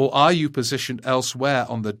 Or are you positioned elsewhere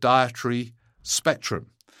on the dietary spectrum?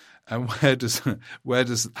 And how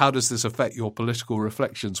does this affect your political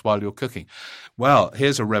reflections while you're cooking? Well,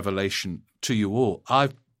 here's a revelation to you all.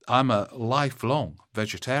 I'm a lifelong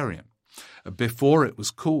vegetarian. Before it was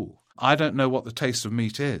cool. I don't know what the taste of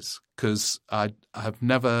meat is because I have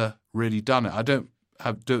never really done it. I don't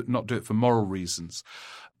not do it for moral reasons.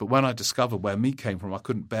 But when I discovered where meat came from, I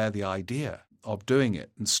couldn't bear the idea of doing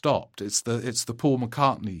it and stopped. It's the Paul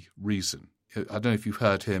McCartney reason. I don't know if you've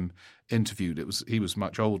heard him interviewed. He was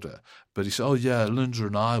much older, but he said, "Oh yeah, Linda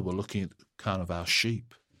and I were looking at kind of our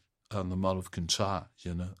sheep on the Mull of Kintyre,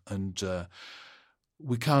 and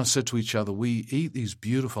we kind of said to each other, we eat these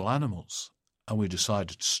beautiful animals, and we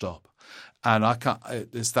decided to stop." And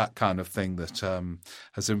it's that kind of thing that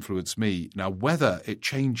has influenced me. Now, whether it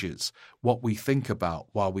changes what we think about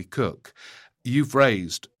while we cook, you've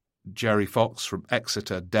raised, Jerry Fox from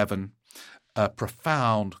Exeter, Devon, a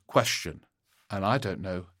profound question. And I don't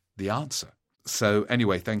know the answer. So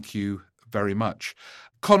anyway, thank you very much.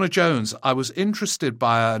 Connor Jones, I was interested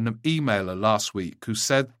by an emailer last week who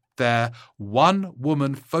said their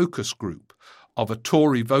one-woman focus group of a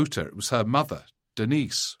Tory voter, it was her mother,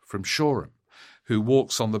 Denise from Shoreham, who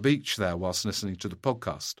walks on the beach there whilst listening to the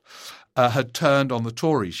podcast, had turned on the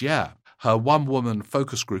Tories. Yeah, her one-woman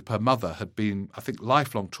focus group, her mother had been, I think,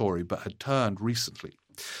 lifelong Tory, but had turned recently.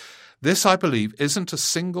 This, I believe, isn't a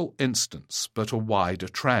single instance, but a wider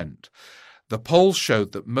trend. The polls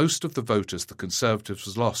showed that most of the voters the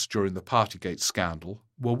Conservatives lost during the Partygate scandal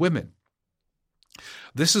were women.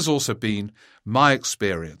 This has also been my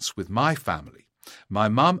experience with my family. My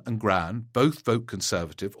mum and gran both vote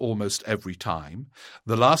Conservative almost every time.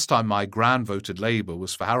 The last time my gran voted Labour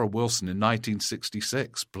was for Harold Wilson in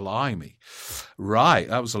 1966. Blimey. Right,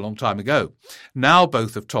 that was a long time ago. Now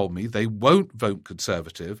both have told me they won't vote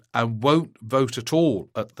Conservative and won't vote at all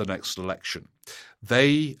at the next election.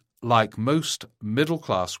 They, like most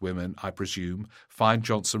middle-class women, I presume, find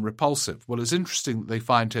Johnson repulsive. Well, it's interesting that they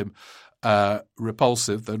find him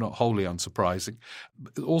repulsive, though not wholly unsurprising.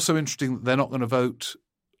 Also interesting that they're not going to vote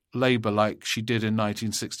Labour like she did in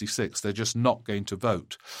 1966. They're just not going to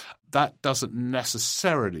vote. That doesn't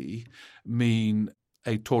necessarily mean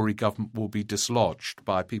a Tory government will be dislodged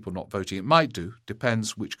by people not voting. It might do,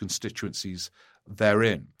 depends which constituencies they're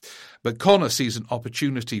in. But Connor sees an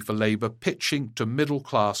opportunity for Labour pitching to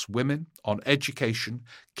middle-class women on education,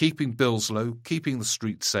 keeping bills low, keeping the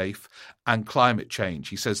streets safe, and climate change.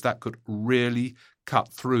 He says that could really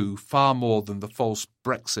cut through far more than the false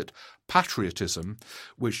Brexit patriotism,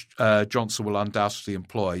 which Johnson will undoubtedly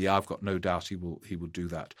employ. Yeah, I've got no doubt he will do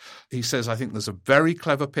that. He says, I think there's a very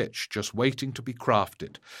clever pitch just waiting to be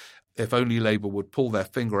crafted. If only Labour would pull their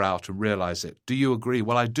finger out and realise it. Do you agree?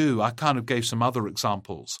 Well, I do. I kind of gave some other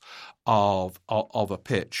examples of a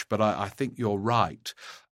pitch, but I think you're right.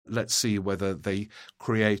 Let's see whether they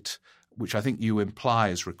create, which I think you imply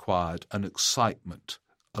is required, an excitement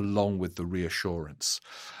along with the reassurance.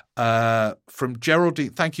 From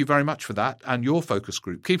Geraldine, thank you very much for that, and your focus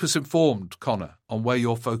group. Keep us informed, Connor, on where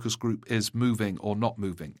your focus group is moving or not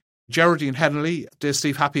moving. Geraldine Henley, dear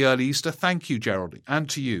Steve, happy early Easter. Thank you, Geraldine, and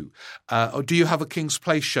to you. Do you have a King's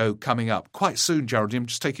Place show coming up? Quite soon, Geraldine. I'm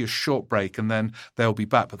just taking a short break and then they'll be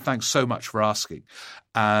back. But thanks so much for asking.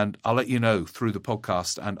 And I'll let you know through the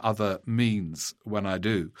podcast and other means when I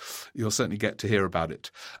do. You'll certainly get to hear about it.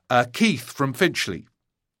 Keith from Finchley.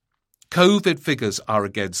 COVID figures are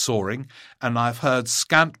again soaring, and I've heard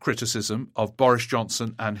scant criticism of Boris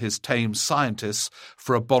Johnson and his tame scientists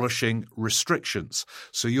for abolishing restrictions.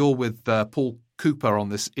 So you're with Paul Cooper on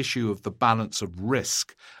this issue of the balance of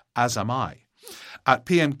risk, as am I. At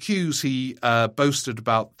PMQs, he boasted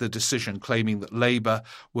about the decision, claiming that Labour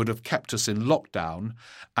would have kept us in lockdown.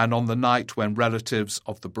 And on the night when relatives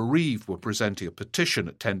of the bereaved were presenting a petition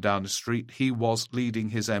at 10 Downing Street, he was leading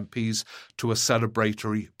his MPs to a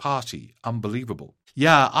celebratory party. Unbelievable.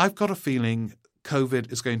 Yeah, I've got a feeling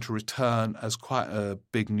COVID is going to return as quite a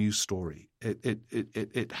big news story.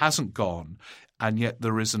 It hasn't gone, and yet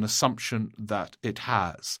there is an assumption that it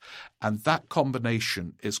has. And that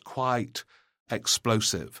combination is quite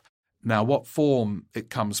explosive. Now, what form it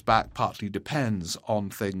comes back partly depends on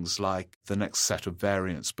things like the next set of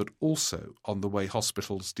variants, but also on the way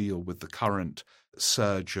hospitals deal with the current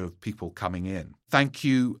surge of people coming in. Thank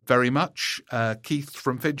you very much, Keith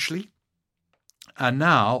from Finchley. And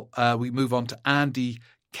now we move on to Andy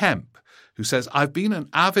Kemp, who says, I've been an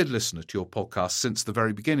avid listener to your podcast since the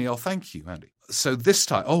very beginning. Oh, thank you, Andy. So this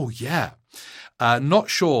time, not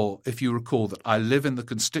sure if you recall that I live in the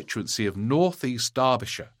constituency of North East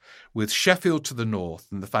Derbyshire, with Sheffield to the north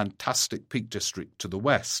and the fantastic Peak District to the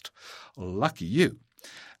west. Lucky you.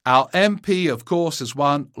 Our MP, of course, is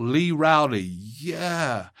one Lee Rowley.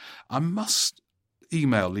 Yeah, I must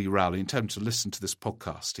email Lee Rowley and tell him to listen to this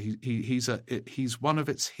podcast. He's one of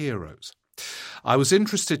its heroes. I was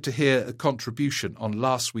interested to hear a contribution on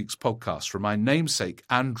last week's podcast from my namesake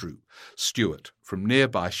Andrew Stewart from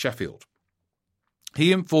nearby Sheffield.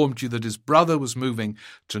 He informed you that his brother was moving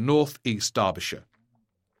to North East Derbyshire.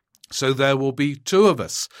 So there will be two of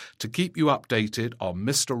us to keep you updated on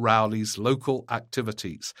Mr. Rowley's local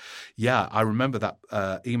activities. Yeah, I remember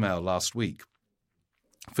that email last week.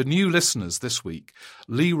 For new listeners this week,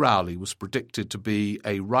 Lee Rowley was predicted to be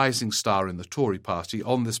a rising star in the Tory party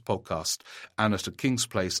on this podcast and at a King's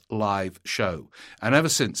Place live show. And ever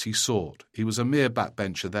since he soared. He was a mere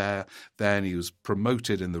backbencher there. Then he was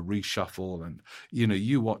promoted in the reshuffle. And,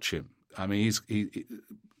 you watch him. I mean,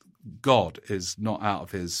 God is not out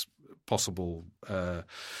of his possible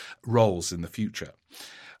roles in the future.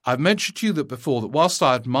 I've mentioned to you that before that whilst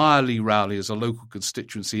I admire Lee Rowley as a local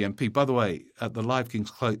constituency MP, by the way, at the live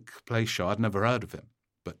King's Place show, I'd never heard of him,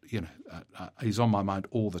 but, he's on my mind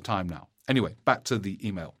all the time now. Anyway, back to the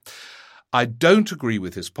email. I don't agree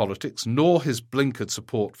with his politics, nor his blinkered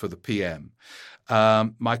support for the PM.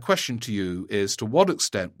 My question to you is, to what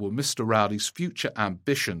extent will Mr. Rowley's future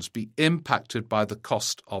ambitions be impacted by the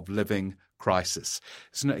cost of living crisis?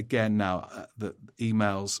 Isn't it again now that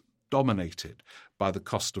emails dominated by the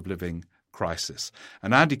cost of living crisis?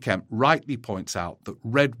 And Andy Kemp rightly points out that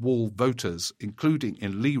red wall voters, including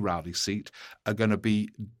in Lee Rowley's seat, are going to be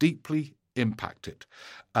deeply impacted.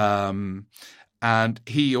 And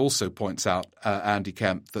he also points out, Andy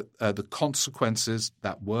Kemp, that the consequences,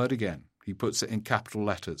 that word again, he puts it in capital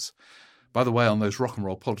letters. By the way, on those Rock and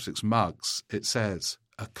Roll Politics mugs, it says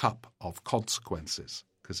a cup of consequences,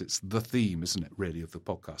 because it's the theme, isn't it, really, of the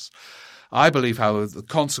podcast. I believe, however, the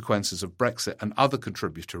consequences of Brexit and other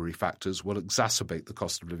contributory factors will exacerbate the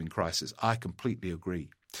cost of living crisis. I completely agree.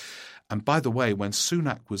 And by the way, when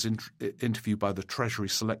Sunak was interviewed by the Treasury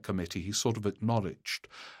Select Committee, he sort of acknowledged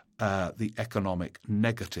the economic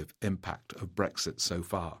negative impact of Brexit so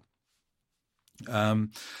far. I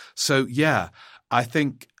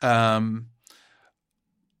think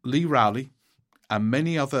Lee Rowley and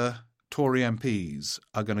many other Tory MPs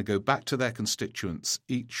are going to go back to their constituents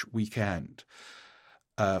each weekend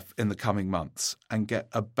in the coming months and get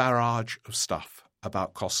a barrage of stuff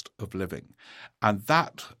about cost of living. And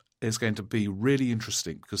that is going to be really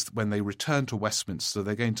interesting, because when they return to Westminster,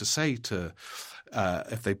 they're going to say to,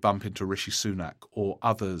 if they bump into Rishi Sunak or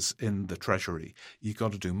others in the Treasury, you've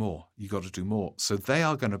got to do more, you've got to do more. So they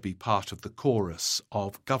are going to be part of the chorus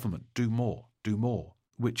of government, do more,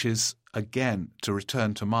 which is, again, to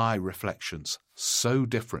return to my reflections, so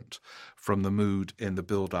different from the mood in the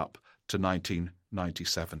build-up to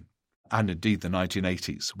 1997 and indeed the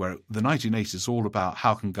 1980s, where the 1980s is all about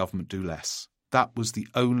how can government do less. That was the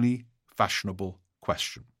only fashionable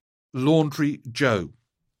question. Laundry Joe.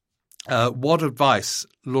 What advice,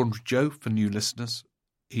 Laundry Joe, for new listeners?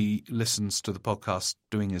 He listens to the podcast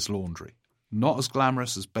doing his laundry. Not as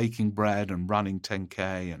glamorous as baking bread and running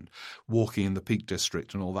 10K and walking in the Peak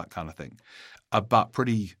District and all that kind of thing, but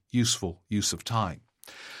pretty useful use of time.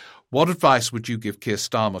 What advice would you give Keir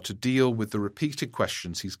Starmer to deal with the repeated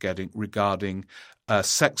questions he's getting regarding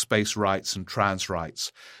sex-based rights and trans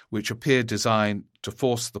rights, which appear designed to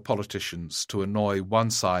force the politicians to annoy one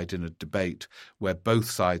side in a debate where both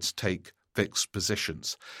sides take fixed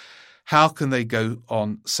positions? How can they go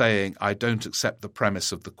on saying, I don't accept the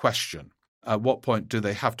premise of the question? At what point do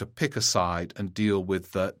they have to pick a side and deal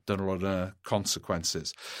with the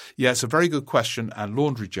consequences? Yeah, it's a very good question. And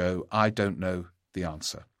Laundry Joe, I don't know the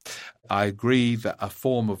answer. I agree that a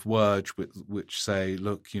form of words which say,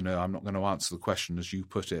 look, I'm not going to answer the question as you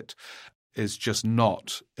put it, is just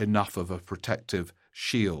not enough of a protective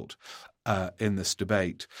shield in this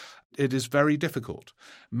debate. It is very difficult.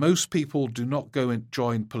 Most people do not go and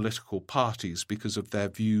join political parties because of their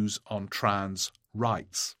views on trans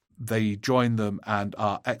rights. They join them and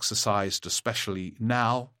are exercised, especially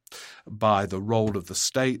now, by the role of the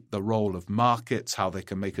state, the role of markets, how they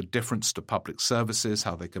can make a difference to public services,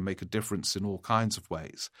 how they can make a difference in all kinds of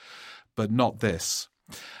ways, but not this.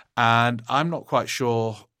 And I'm not quite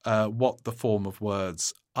sure what the form of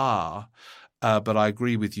words are, but I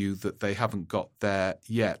agree with you that they haven't got there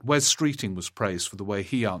yet. Wes Streeting was praised for the way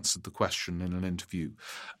he answered the question in an interview,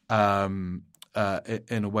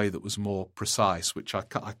 in a way that was more precise, which I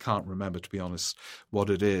can't remember, to be honest, what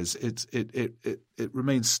it is. It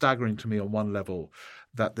remains staggering to me on one level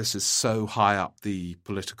that this is so high up the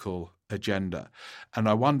political agenda. And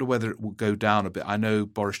I wonder whether it will go down a bit. I know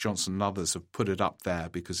Boris Johnson and others have put it up there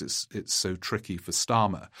because it's so tricky for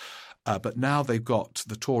Starmer. But now they've got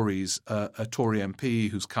the Tories, a Tory MP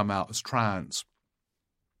who's come out as trans.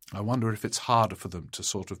 I wonder if it's harder for them to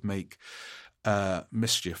sort of make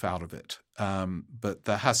mischief out of it. But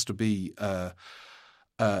there has to be the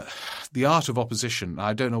art of opposition.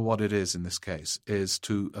 I don't know what it is in this case, is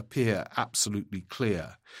to appear absolutely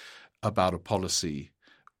clear about a policy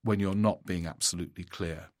when you're not being absolutely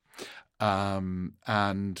clear.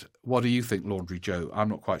 And what do you think, Laundry Joe? I'm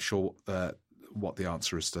not quite sure what the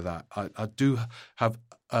answer is to that. I do have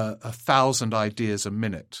 1,000 ideas a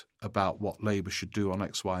minute about what Labour should do on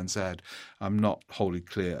X, Y and Z. I'm not wholly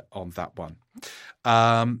clear on that one.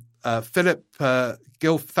 Philip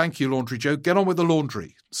Gilf, thank you, Laundry Joe. Get on with the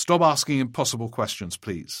laundry. Stop asking impossible questions,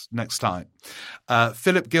 please, next time.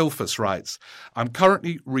 Philip Gilfus writes, I'm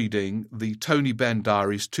currently reading the Tony Benn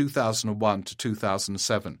Diaries 2001 to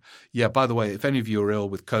 2007. Yeah, by the way, if any of you are ill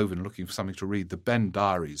with COVID and looking for something to read, the Benn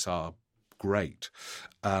Diaries are great.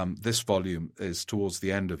 This volume is towards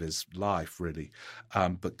the end of his life, really.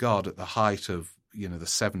 But God, at the height of the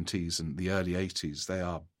 70s and the early 80s, they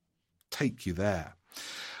take you there.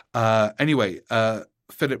 Anyway,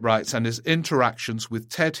 Philip writes, and his interactions with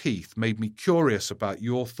Ted Heath made me curious about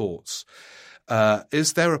your thoughts.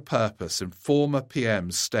 Is there a purpose in former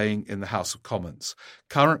PMs staying in the House of Commons?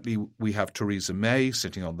 Currently, we have Theresa May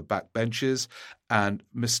sitting on the back benches, and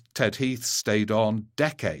Miss Ted Heath stayed on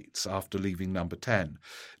decades after leaving Number 10.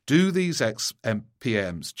 Do these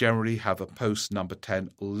ex-PMs generally have a post-Number 10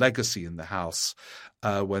 legacy in the House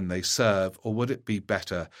when they serve, or would it be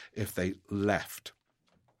better if they left?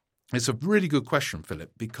 It's a really good question,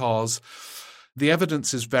 Philip, because the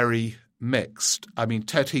evidence is very mixed. I mean,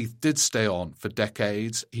 Ted Heath did stay on for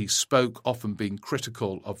decades. He spoke, often being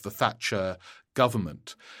critical of the Thatcher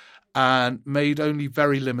government, and made only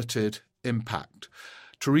very limited impact.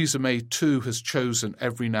 Theresa May, too, has chosen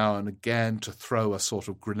every now and again to throw a sort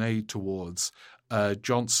of grenade towards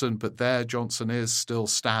Johnson, but there Johnson is still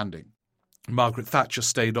standing. Margaret Thatcher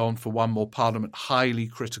stayed on for one more parliament, highly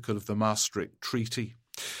critical of the Maastricht Treaty.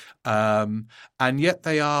 And yet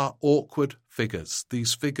they are awkward figures,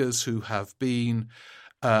 these figures who have been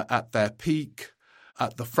at their peak,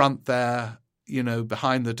 at the front there,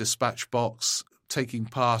 behind the dispatch box, taking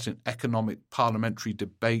part in economic parliamentary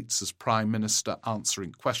debates as Prime Minister,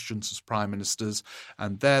 answering questions as Prime Ministers,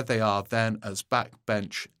 and there they are then as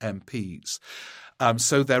backbench MPs.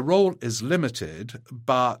 So their role is limited,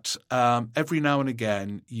 but every now and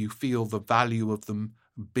again you feel the value of them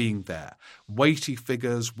being there. Weighty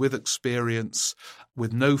figures with experience,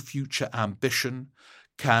 with no future ambition,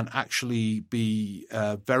 can actually be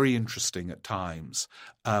very interesting at times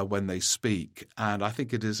when they speak. And I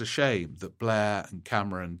think it is a shame that Blair and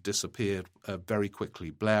Cameron disappeared very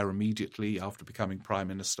quickly. Blair immediately after becoming Prime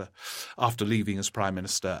Minister, after leaving as Prime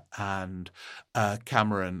Minister, and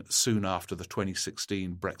Cameron soon after the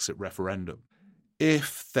 2016 Brexit referendum.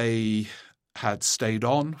 If they had stayed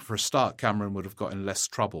on, for a start, Cameron would have got in less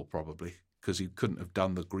trouble probably, because he couldn't have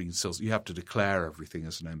done the green seals. You have to declare everything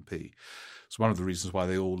as an MP. It's one of the reasons why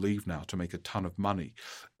they all leave now, to make a ton of money.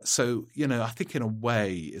 So, I think in a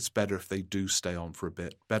way it's better if they do stay on for a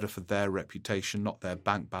bit, better for their reputation, not their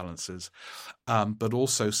bank balances. But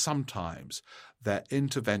also sometimes their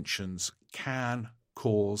interventions can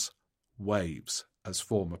cause waves as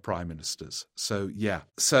former prime ministers. So, yeah.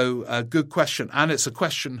 So, good question. And it's a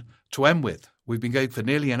question to end with. We've been going for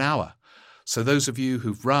nearly an hour. So those of you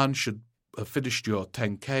who've run should have finished your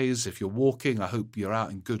 10Ks. If you're walking, I hope you're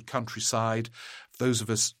out in good countryside. For those of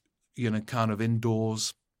us, kind of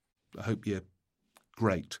indoors, I hope you're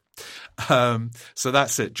great. So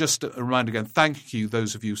that's it. Just a reminder again, thank you,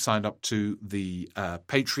 those of you who signed up to the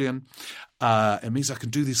Patreon. It means I can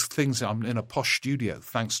do these things. I'm in a posh studio,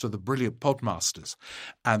 thanks to the brilliant Podmasters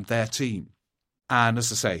and their team. And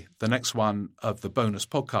as I say, the next one of the bonus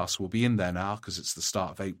podcast will be in there now because it's the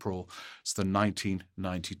start of April. It's the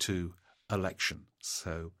 1992 election.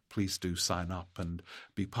 So please do sign up and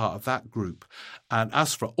be part of that group. And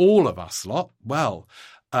as for all of us lot, well,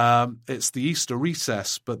 it's the Easter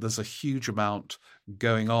recess, but there's a huge amount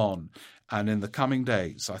going on. And in the coming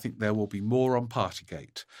days, I think there will be more on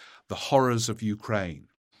Partygate, the horrors of Ukraine.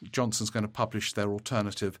 Johnson's going to publish their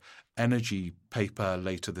alternative energy paper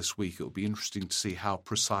later this week. It will be interesting to see how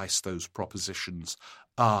precise those propositions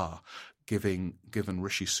are, given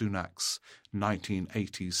Rishi Sunak's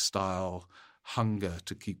 1980s style hunger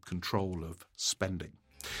to keep control of spending.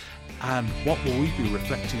 And what will we be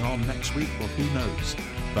reflecting on next week? Well, who knows?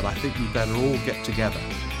 But I think we better all get together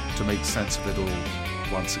to make sense of it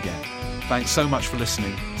all once again. Thanks so much for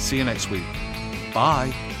listening. See you next week.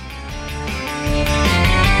 Bye.